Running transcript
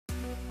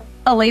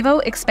Alevo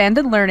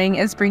Expanded Learning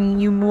is bringing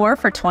you more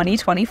for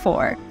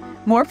 2024.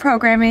 More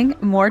programming,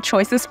 more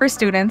choices for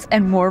students,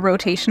 and more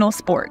rotational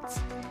sports.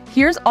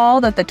 Here's all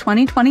that the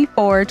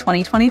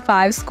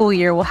 2024-2025 school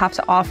year will have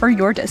to offer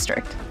your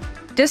district.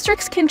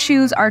 Districts can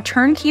choose our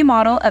turnkey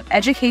model of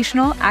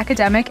educational,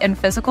 academic, and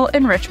physical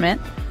enrichment,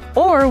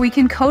 or we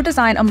can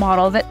co-design a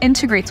model that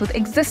integrates with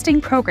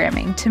existing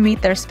programming to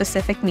meet their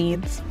specific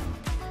needs.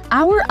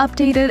 Our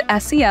updated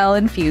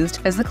SEL-infused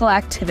physical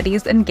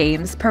activities and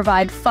games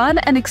provide fun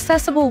and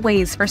accessible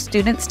ways for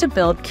students to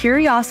build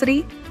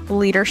curiosity,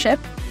 leadership,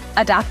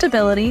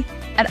 adaptability,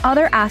 and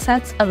other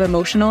assets of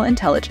emotional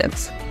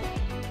intelligence.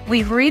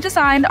 We've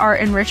redesigned our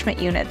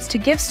enrichment units to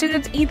give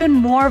students even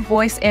more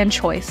voice and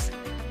choice,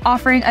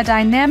 offering a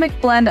dynamic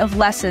blend of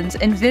lessons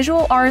in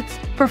visual arts,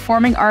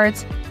 performing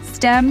arts,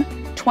 STEM,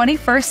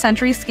 21st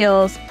century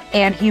skills,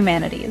 and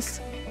humanities.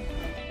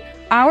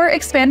 Our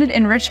expanded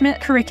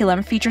enrichment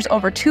curriculum features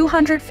over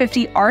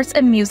 250 arts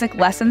and music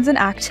lessons and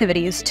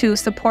activities to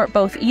support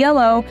both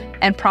ELO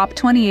and Prop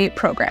 28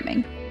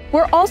 programming.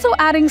 We're also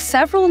adding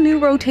several new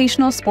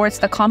rotational sports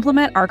that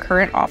complement our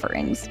current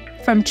offerings.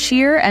 From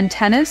cheer and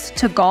tennis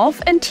to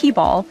golf and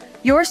t-ball,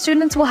 your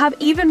students will have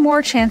even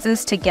more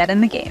chances to get in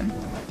the game.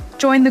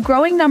 Join the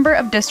growing number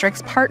of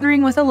districts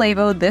partnering with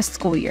Alevo this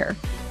school year.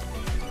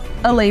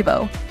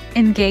 Alevo.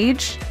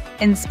 Engage,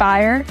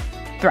 inspire,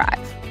 thrive.